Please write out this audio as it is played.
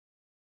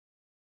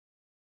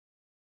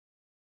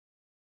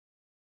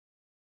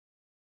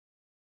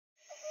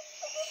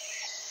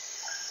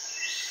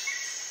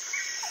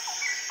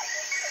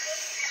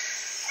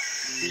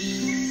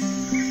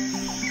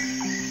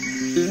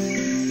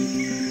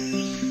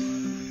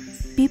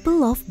People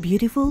love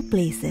beautiful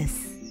places.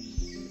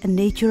 A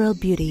natural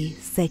beauty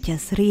such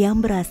as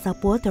Riam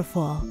Berasap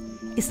waterfall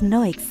is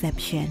no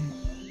exception.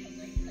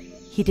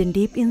 Hidden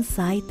deep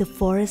inside the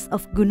forest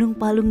of Gunung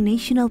Palung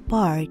National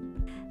Park,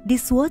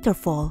 this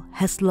waterfall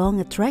has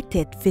long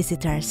attracted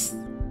visitors.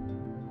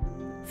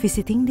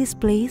 Visiting this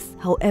place,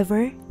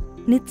 however,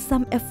 needs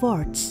some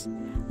efforts.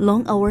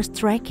 Long hours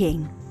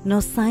trekking,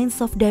 no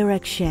signs of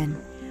direction,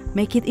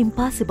 make it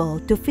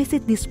impossible to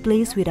visit this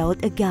place without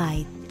a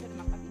guide.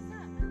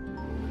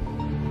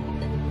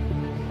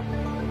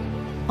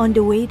 On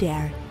the way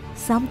there,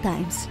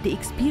 sometimes the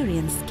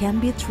experience can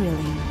be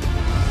thrilling.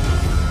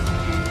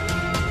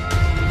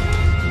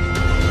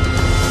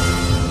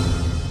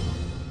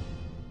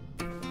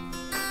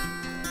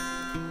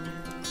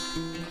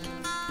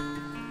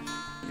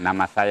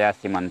 Nama saya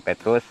Simon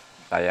Petrus,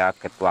 saya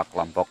Ketua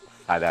Kelompok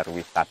Sadar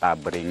Wisata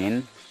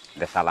Beringin,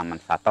 Desa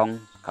Laman Satong,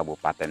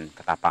 Kabupaten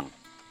Ketapang.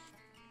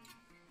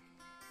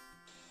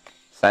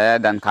 Saya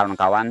dan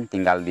kawan-kawan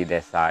tinggal di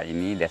desa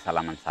ini, Desa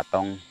Laman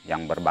Satong,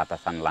 yang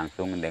berbatasan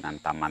langsung dengan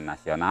Taman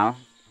Nasional.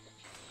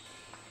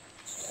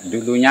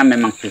 Dulunya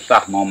memang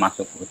susah mau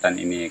masuk hutan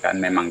ini, kan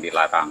memang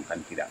dilarang, kan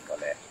tidak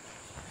boleh.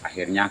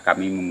 Akhirnya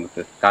kami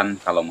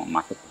memutuskan kalau mau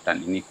masuk hutan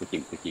ini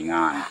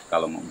kucing-kucingan,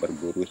 kalau mau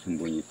berburu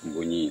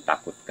sembunyi-sembunyi,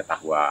 takut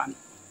ketahuan.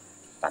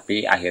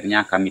 Tapi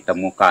akhirnya kami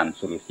temukan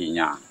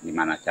solusinya,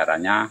 gimana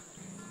caranya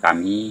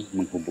kami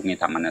menghubungi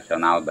Taman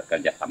Nasional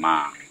bekerja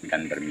sama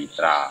dan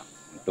bermitra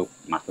untuk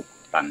masuk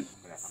hutan.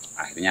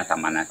 Akhirnya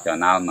Taman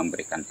Nasional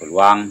memberikan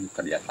peluang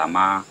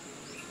kerjasama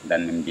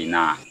dan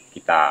membina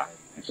kita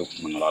untuk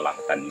mengelola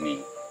hutan ini.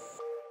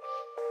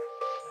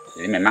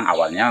 Jadi memang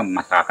awalnya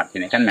masyarakat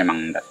sini kan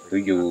memang tidak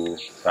setuju,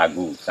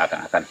 ragu,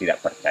 akan tidak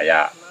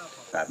percaya.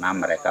 Karena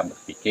mereka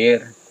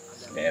berpikir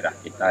daerah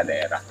kita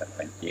daerah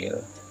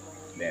terpencil,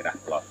 daerah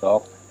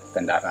pelosok,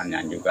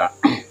 kendaraannya juga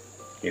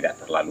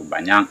tidak terlalu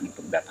banyak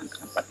untuk datang ke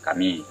tempat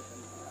kami.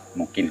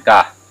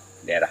 Mungkinkah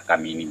daerah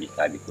kami ini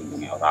bisa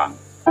dikunjungi orang?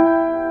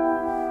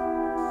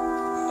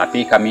 Tapi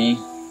kami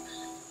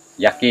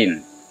yakin,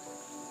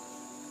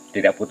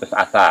 tidak putus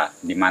asa,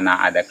 di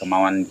mana ada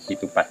kemauan di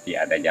situ pasti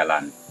ada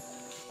jalan.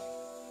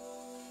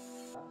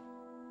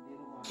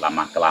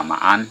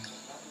 Lama-kelamaan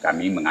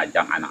kami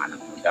mengajak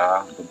anak-anak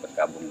muda untuk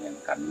bergabung dengan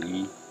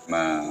kami,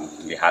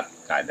 melihat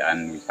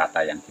keadaan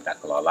wisata yang kita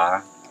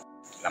kelola.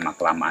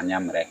 Lama-kelamaannya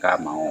mereka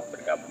mau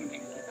bergabung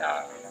dengan kita,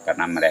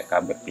 karena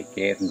mereka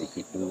berpikir di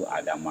situ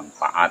ada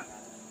manfaat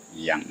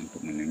yang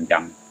untuk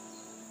menunjang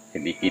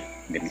sedikit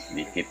demi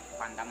sedikit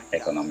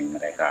ekonomi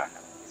mereka.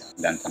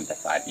 Dan sampai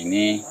saat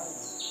ini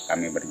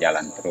kami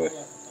berjalan terus.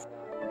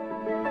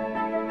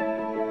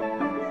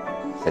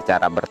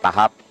 Secara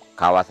bertahap,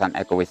 kawasan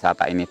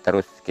ekowisata ini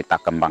terus kita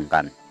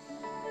kembangkan.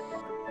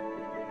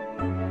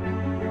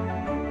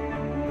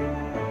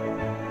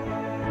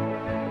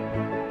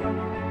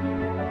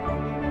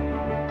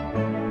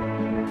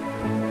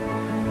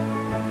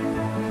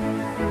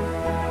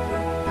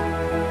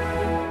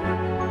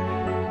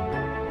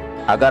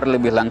 Agar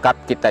lebih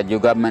lengkap, kita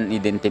juga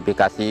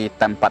mengidentifikasi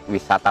tempat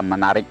wisata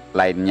menarik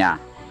lainnya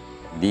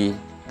di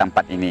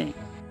tempat ini.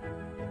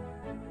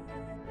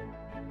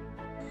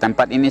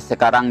 Tempat ini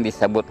sekarang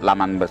disebut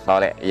Laman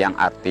Besolek, yang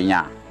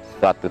artinya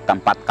suatu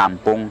tempat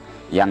kampung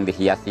yang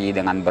dihiasi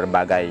dengan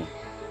berbagai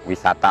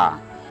wisata.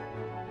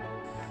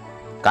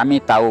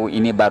 Kami tahu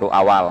ini baru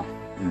awal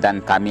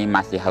dan kami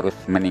masih harus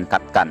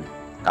meningkatkan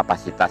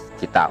kapasitas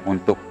kita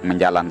untuk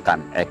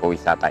menjalankan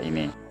ekowisata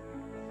ini.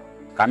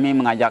 Kami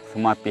mengajak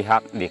semua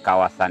pihak di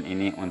kawasan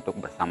ini untuk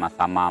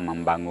bersama-sama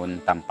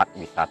membangun tempat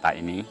wisata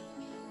ini.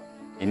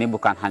 Ini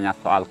bukan hanya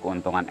soal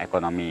keuntungan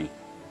ekonomi.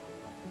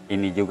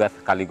 Ini juga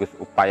sekaligus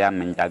upaya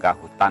menjaga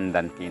hutan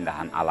dan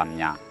keindahan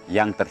alamnya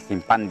yang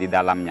tersimpan di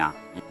dalamnya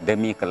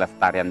demi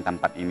kelestarian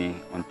tempat ini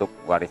untuk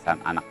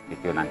warisan anak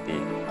cucu nanti.